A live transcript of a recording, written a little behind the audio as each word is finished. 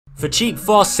For cheap,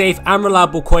 fast, safe and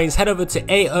reliable coins, head over to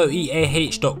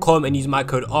aoeah.com and use my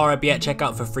code RIB at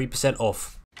checkout for 3%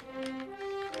 off.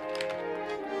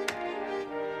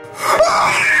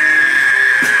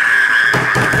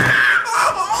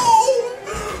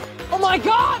 Oh my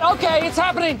god! Okay, it's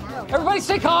happening! Everybody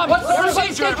stay calm! What's the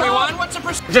procedure, everyone? What's the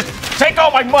procedure? Just take all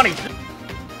my money!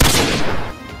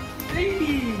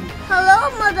 Hello,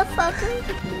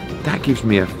 motherfucker. That gives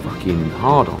me a fucking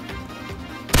hard on.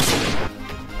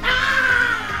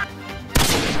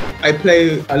 I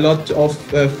play a lot of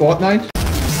Fortnite.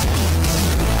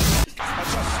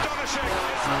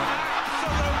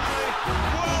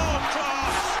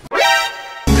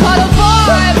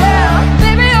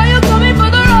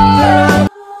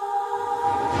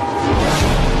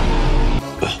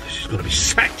 Oh, this is gonna be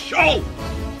sexual!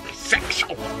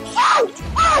 Sexual! Oh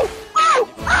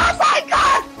my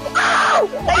god!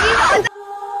 Oh!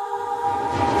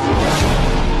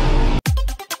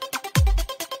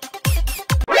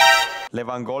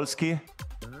 Lewandowski.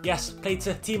 Yes, play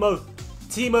to Timo.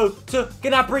 Timo to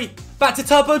Gnabry. Back to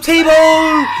Turbo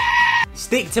Timo!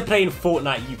 Stick to playing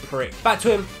Fortnite, you prick. Back to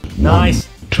him. Nice.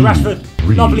 Rashford.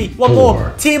 Lovely. One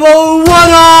more. Timo.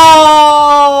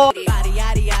 1-0!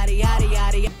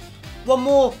 One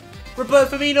more.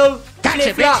 Roberto Firmino.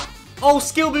 Flip flap. Oh,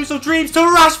 skill boost of dreams to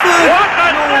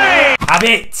Rashford. Have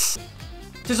it.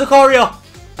 To Zakaria.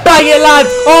 Bang it, lad.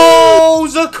 Oh,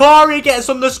 Zakaria gets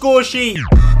on the score sheet.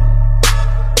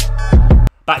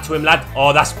 Back to him, lad.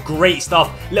 Oh, that's great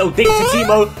stuff. Little dink to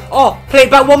Timo. Oh, play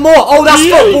it back one more. Oh, that's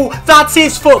football. That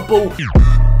is football.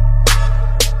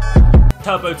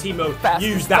 Turbo Timo,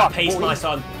 use that pace, my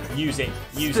son. Use it.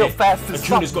 Use it.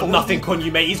 Acuna's got nothing on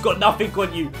you, mate. He's got nothing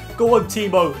on you. Go on,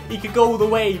 Timo. He can go all the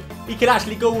way. He can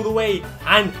actually go all the way.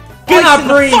 And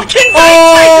Gnabry.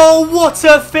 Oh, what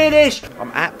a finish.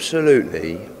 I'm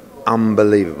absolutely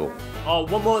unbelievable. Oh,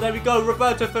 one more. There we go.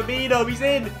 Roberto Firmino. He's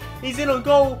in. He's in on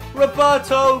goal.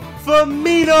 Roberto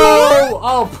Firmino.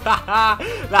 Oh,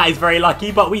 that is very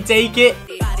lucky, but we take it.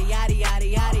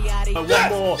 One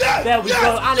more. There we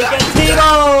go. And again,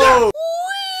 Timo.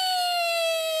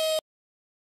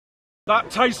 That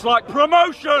tastes like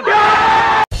promotion!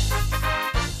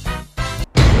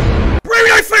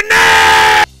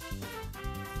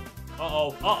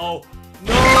 Uh-oh. Uh-oh.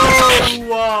 No!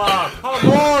 Come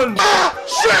on!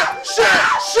 Shit!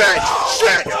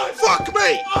 Fuck me!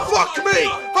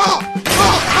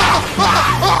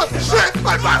 Shit!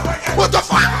 What the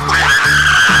fuck?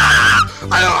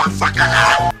 I don't fucking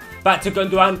know! Back to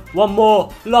Gundogan. One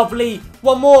more. Lovely.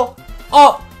 One more.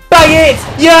 Up. Bang it!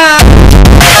 Yeah!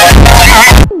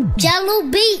 Jello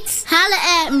beats. Holla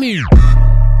at me.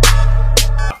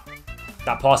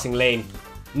 That passing lane.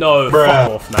 No, fuck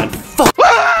off, man. Fuck.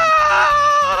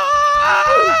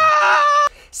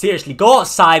 Seriously, go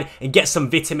outside and get some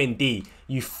vitamin D,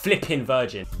 you flipping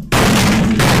virgin.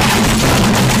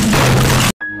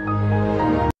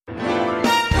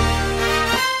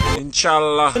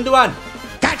 Inshallah. Gundogan.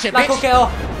 Catch it, Like, bitch! okay, oh.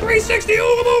 360!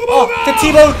 Oh, to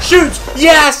Timo, shoot!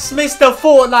 Yes, Mr.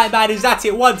 Fortnite man is at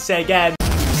it once again.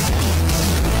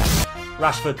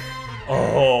 Rashford.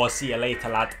 Oh, see you later,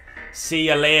 lad. See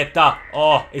you later.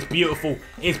 Oh, it's beautiful.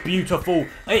 It's beautiful.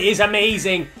 It is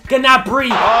amazing. Gnabry.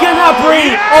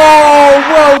 Gnabry. Oh,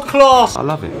 world class. I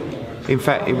love it. In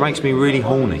fact, it makes me really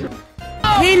horny.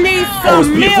 He needs Oh, it's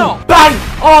some beautiful. milk! Bang.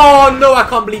 Oh, no, I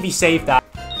can't believe he saved that.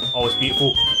 Oh, it's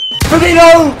beautiful.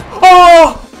 Firmino.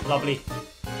 Oh, lovely.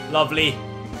 Lovely.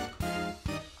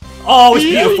 Oh, it's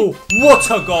beautiful. What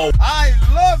a goal. I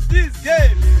love this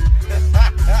game!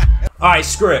 Alright,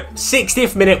 screw it.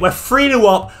 60th minute, we're 3-0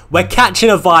 up. We're catching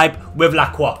a vibe with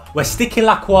Lacroix. We're sticking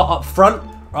Lacroix up front.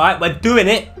 Alright, we're doing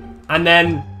it. And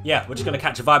then, yeah, we're just going to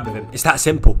catch a vibe with him. It's that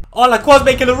simple. Oh, Lacroix's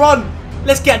making a run.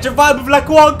 Let's catch a vibe with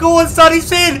Lacroix. Go on, son,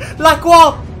 he's in.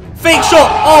 Lacroix. Fake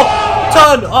shot. Oh,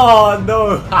 turn. Oh,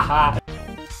 no.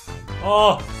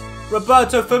 Oh,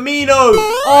 Roberto Firmino.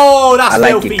 Oh, that's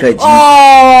filthy.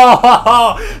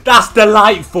 Oh, that's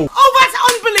delightful. Oh, that's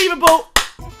unbelievable!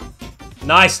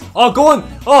 Nice. Oh, go on.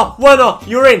 Oh, Werner,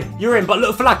 you're in. You're in. But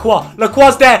look for Lacroix.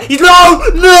 Lacroix's there. He's no.